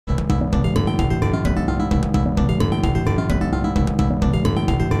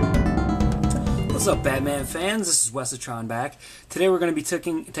What's up, Batman fans? This is Wesatron back. Today we're going to be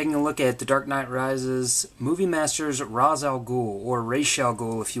taking a look at The Dark Knight Rises Movie Master's Ra's al Ghul, or Ra's al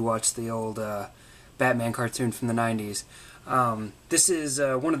Ghul if you watch the old Batman cartoon from the 90s. This is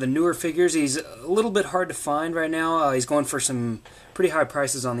one of the newer figures. He's a little bit hard to find right now. He's going for some pretty high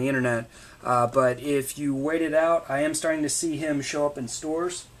prices on the internet. But if you wait it out, I am starting to see him show up in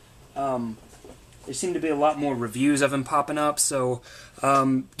stores. There seem to be a lot more reviews of him popping up, so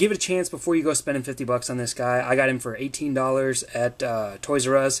give it a chance before you go spending $50 on this guy. I got him for $18 at Toys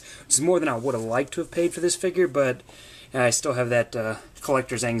R Us, which is more than I would have liked to have paid for this figure, but I still have that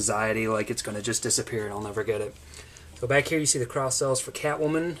collector's anxiety, like it's going to just disappear and I'll never get it. So back here you see the cross cells for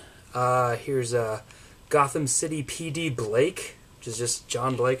Catwoman. Here's Gotham City PD Blake, which is just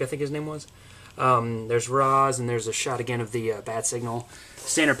John Blake, I think his name was. There's Ra's, and there's a shot again of the bat signal.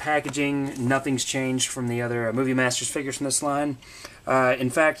 Standard packaging, nothing's changed from the other Movie Masters figures from this line.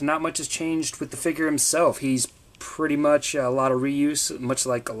 In fact, not much has changed with the figure himself. He's pretty much a lot of reuse, much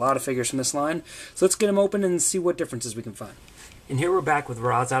like a lot of figures from this line. So let's get him open and see what differences we can find. And here we're back with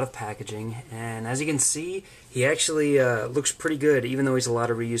Ra's out of packaging, and as you can see, he actually looks pretty good, even though he's a lot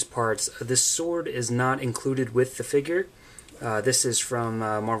of reused parts. This sword is not included with the figure. This is from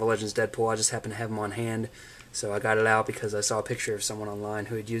Marvel Legends Deadpool. I just happen to have him on hand, so I got it out because I saw a picture of someone online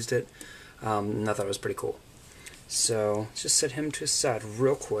who had used it, and I thought it was pretty cool. So let's just set him to his side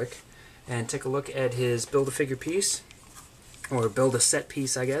real quick and take a look at his Build-A-Figure piece, or Build-A-Set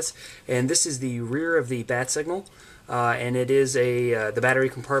piece, I guess. And this is the rear of the bat signal, and it is the battery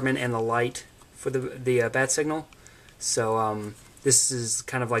compartment and the light for the bat signal. So this is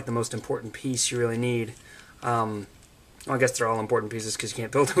kind of like the most important piece you really need. Well, I guess they're all important pieces because you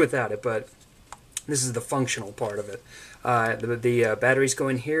can't build it without it, but this is the functional part of it. The batteries go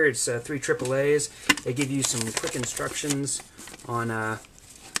in here. It's 3 AAAs. They give you some quick instructions on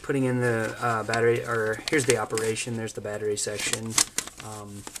putting in the battery, or here's the operation. There's the battery section.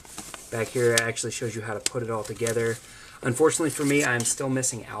 Back here it actually shows you how to put it all together. Unfortunately for me, I'm still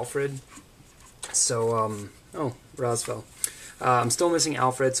missing Alfred. So, oh, Ra's fell. I'm still missing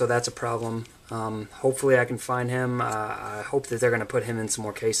Alfred, so that's a problem. Hopefully I can find him. I hope that they're going to put him in some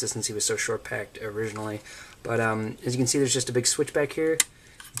more cases since he was so short-packed originally. But as you can see, there's just a big switch back here.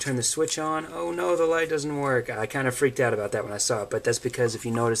 You turn the switch on. Oh no, the light doesn't work. I kind of freaked out about that when I saw it, but that's because if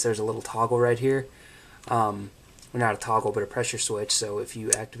you notice there's a little toggle right here. Well, not a toggle, but a pressure switch. So if you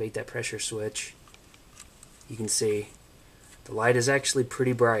activate that pressure switch, you can see the light is actually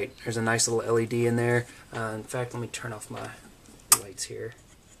pretty bright. There's a nice little LED in there. In fact, let me turn off my lights here.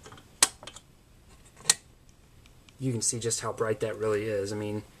 You can see just how bright that really is. I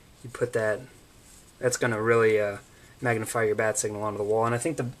mean, you put that's going to really magnify your bat signal onto the wall. And I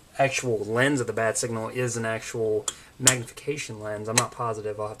think the actual lens of the bat signal is an actual magnification lens. I'm not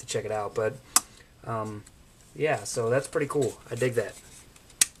positive. I'll have to check it out. But, yeah, so that's pretty cool. I dig that.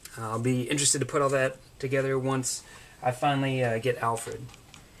 I'll be interested to put all that together once I finally get Alfred.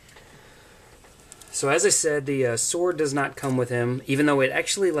 So as I said, the sword does not come with him, even though it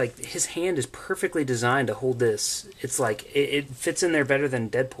actually, like, his hand is perfectly designed to hold this. It's like, it fits in there better than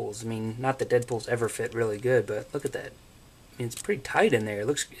Deadpool's. I mean, not that Deadpool's ever fit really good, but look at that. I mean, it's pretty tight in there. It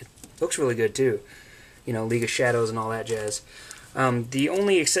looks really good, too. You know, League of Shadows and all that jazz. The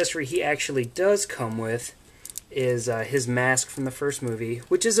only accessory he actually does come with is his mask from the first movie,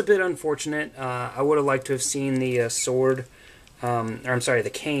 which is a bit unfortunate. I would have liked to have seen the sword, or I'm sorry, the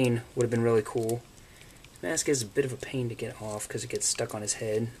cane would have been really cool. Mask is a bit of a pain to get off because it gets stuck on his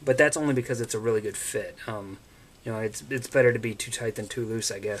head, but that's only because it's a really good fit. You know, it's better to be too tight than too loose,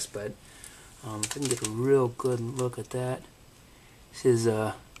 I guess. But if I can get a real good look at that, this is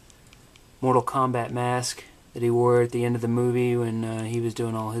a Mortal Kombat mask that he wore at the end of the movie when he was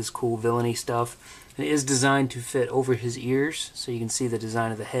doing all his cool villainy stuff. And it is designed to fit over his ears, so you can see the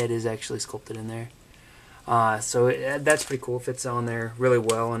design of the head is actually sculpted in there. So that's pretty cool. It fits on there really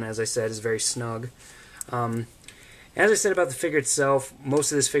well, and as I said, is very snug. As I said about the figure itself,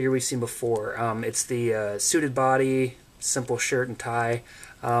 most of this figure we've seen before. It's the suited body, simple shirt and tie.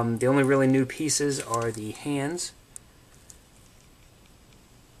 The only really new pieces are the hands,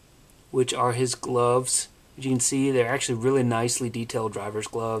 which are his gloves. As you can see, they're actually really nicely detailed driver's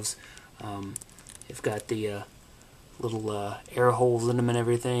gloves. They've got the little air holes in them and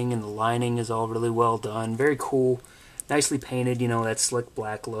everything, and the lining is all really well done. Very cool, nicely painted, you know, that slick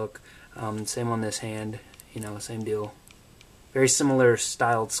black look. Same on this hand, you know, same deal. Very similar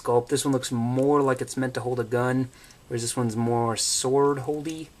styled sculpt. This one looks more like it's meant to hold a gun, whereas this one's more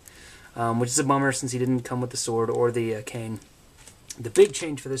sword-holdy, which is a bummer since he didn't come with the sword or the cane. The big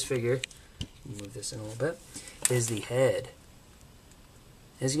change for this figure, move this in a little bit, is the head.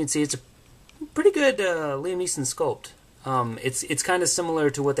 As you can see, it's a Pretty good Liam Neeson sculpt. It's kind of similar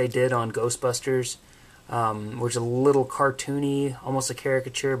to what they did on Ghostbusters, which is a little cartoony, almost a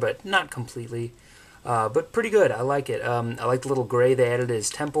caricature, but not completely. But pretty good. I like it. I like the little gray they added to his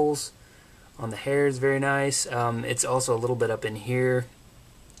temples. On the hair is very nice. It's also a little bit up in here.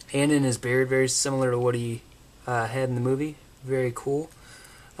 And in his beard, very similar to what he had in the movie. Very cool.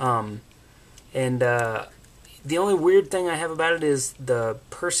 The only weird thing I have about it is the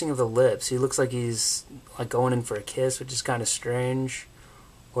pursing of the lips. He looks like he's like going in for a kiss, which is kind of strange.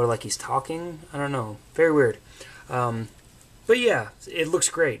 Or like he's talking. I don't know. Very weird. But yeah, it looks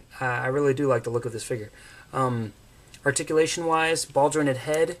great. I really do like the look of this figure. Articulation-wise, ball-jointed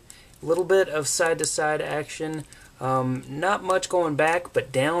head. A little bit of side-to-side action. Not much going back,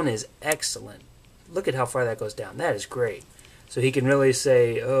 but down is excellent. Look at how far that goes down. That is great. So he can really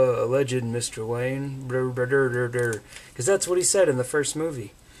say, alleged Mr. Wayne, because that's what he said in the first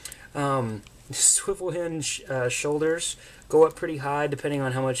movie. Swivel hinge shoulders go up pretty high depending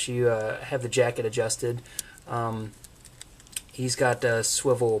on how much you have the jacket adjusted. He's got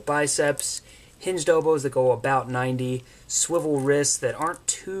swivel biceps, hinged elbows that go about 90, swivel wrists that aren't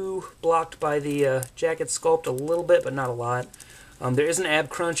too blocked by the jacket sculpt, a little bit, but not a lot. There is an ab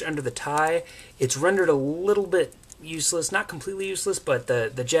crunch under the tie. It's rendered a little bit useless, not completely useless, but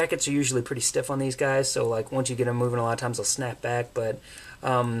the jackets are usually pretty stiff on these guys, so like once you get them moving, a lot of times they'll snap back, but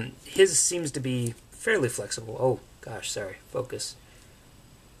his seems to be fairly flexible. Oh gosh, sorry, focus.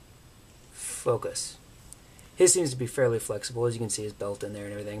 His seems to be fairly flexible. As you can see, his belt in there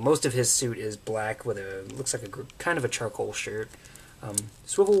and everything. Most of his suit is black with looks like a kind of a charcoal shirt.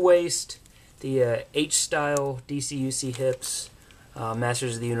 Swivel waist, the H-style DCUC hips,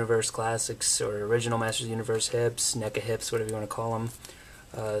 Masters of the Universe classics or original Masters of the Universe hips, NECA hips, whatever you want to call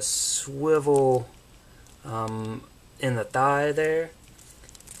them. Swivel in the thigh there.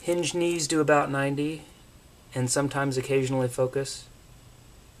 Hinge knees do about 90, and sometimes occasionally focus.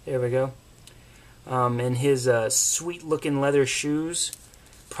 There we go. And his sweet-looking leather shoes,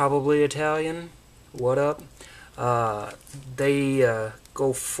 probably Italian. What up? They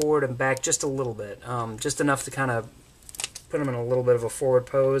go forward and back just a little bit, just enough to kind of put him in a little bit of a forward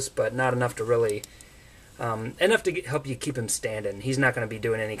pose, but not enough to really, enough to help you keep him standing. He's not going to be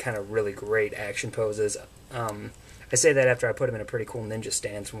doing any kind of really great action poses. I say that after I put him in a pretty cool ninja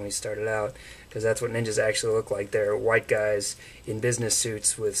stance when we started out, because that's what ninjas actually look like. They're white guys in business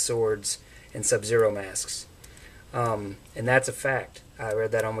suits with swords and Sub-Zero masks. And that's a fact. I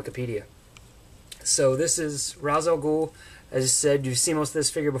read that on Wikipedia. So this is Ra's al Ghul. As I said, you've seen most of this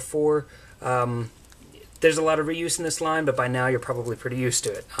figure before. There's a lot of reuse in this line, but by now you're probably pretty used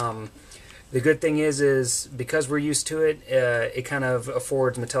to it. The good thing is because we're used to it, it kind of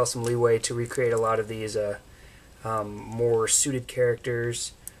affords Mattel some leeway to recreate a lot of these more suited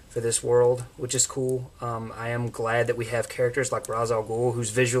characters for this world, which is cool. I am glad that we have characters like Ra's al Ghul, who's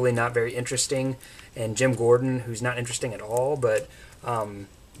visually not very interesting, and Jim Gordon, who's not interesting at all, but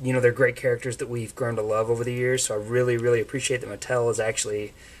you know, they're great characters that we've grown to love over the years, so I really, really appreciate that Mattel has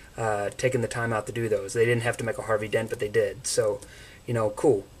actually taken the time out to do those. They didn't have to make a Harvey Dent, but they did. So, you know,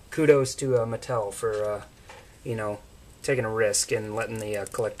 cool. Kudos to Mattel for, you know, taking a risk and letting the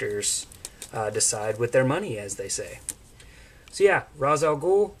collectors decide with their money, as they say. So yeah, Ra's al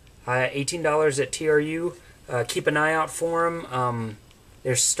Ghul, $18 at TRU. Keep an eye out for them.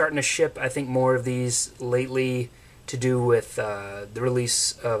 They're starting to ship, I think, more of these lately to do with the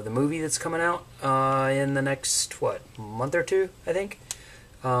release of the movie that's coming out in the next, what, month or two, I think?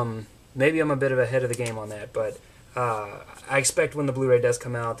 Maybe I'm a bit of ahead of the game on that, but I expect when the Blu-ray does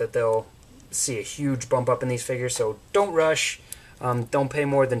come out that they'll see a huge bump up in these figures, so don't rush. Don't pay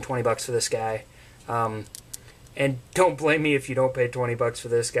more than 20 bucks for this guy. And don't blame me if you don't pay 20 bucks for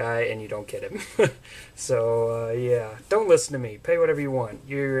this guy and you don't get him. So, yeah, don't listen to me. Pay whatever you want.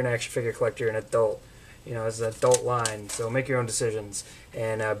 You're an action figure collector, an adult. You know, it's an adult line, so make your own decisions.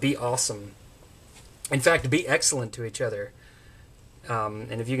 And be awesome. In fact, be excellent to each other.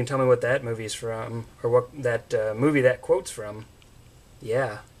 And if you can tell me what that movie is from, or what that movie that quote's from,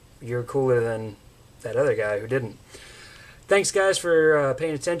 yeah, you're cooler than that other guy who didn't. Thanks, guys, for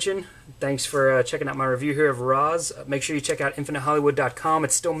paying attention. Thanks for checking out my review here of Ra's. Make sure you check out InfiniteHollywood.com.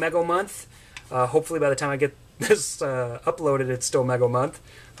 It's still Mego Month. Hopefully by the time I get this uploaded, it's still Mego Month.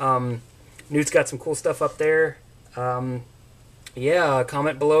 Newt's got some cool stuff up there. Yeah,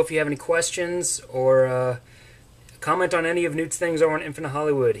 comment below if you have any questions, or comment on any of Newt's things over on Infinite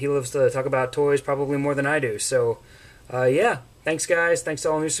Hollywood. He loves to talk about toys probably more than I do. So, yeah, thanks, guys. Thanks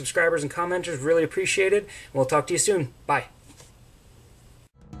to all new subscribers and commenters. Really appreciate it. And we'll talk to you soon. Bye.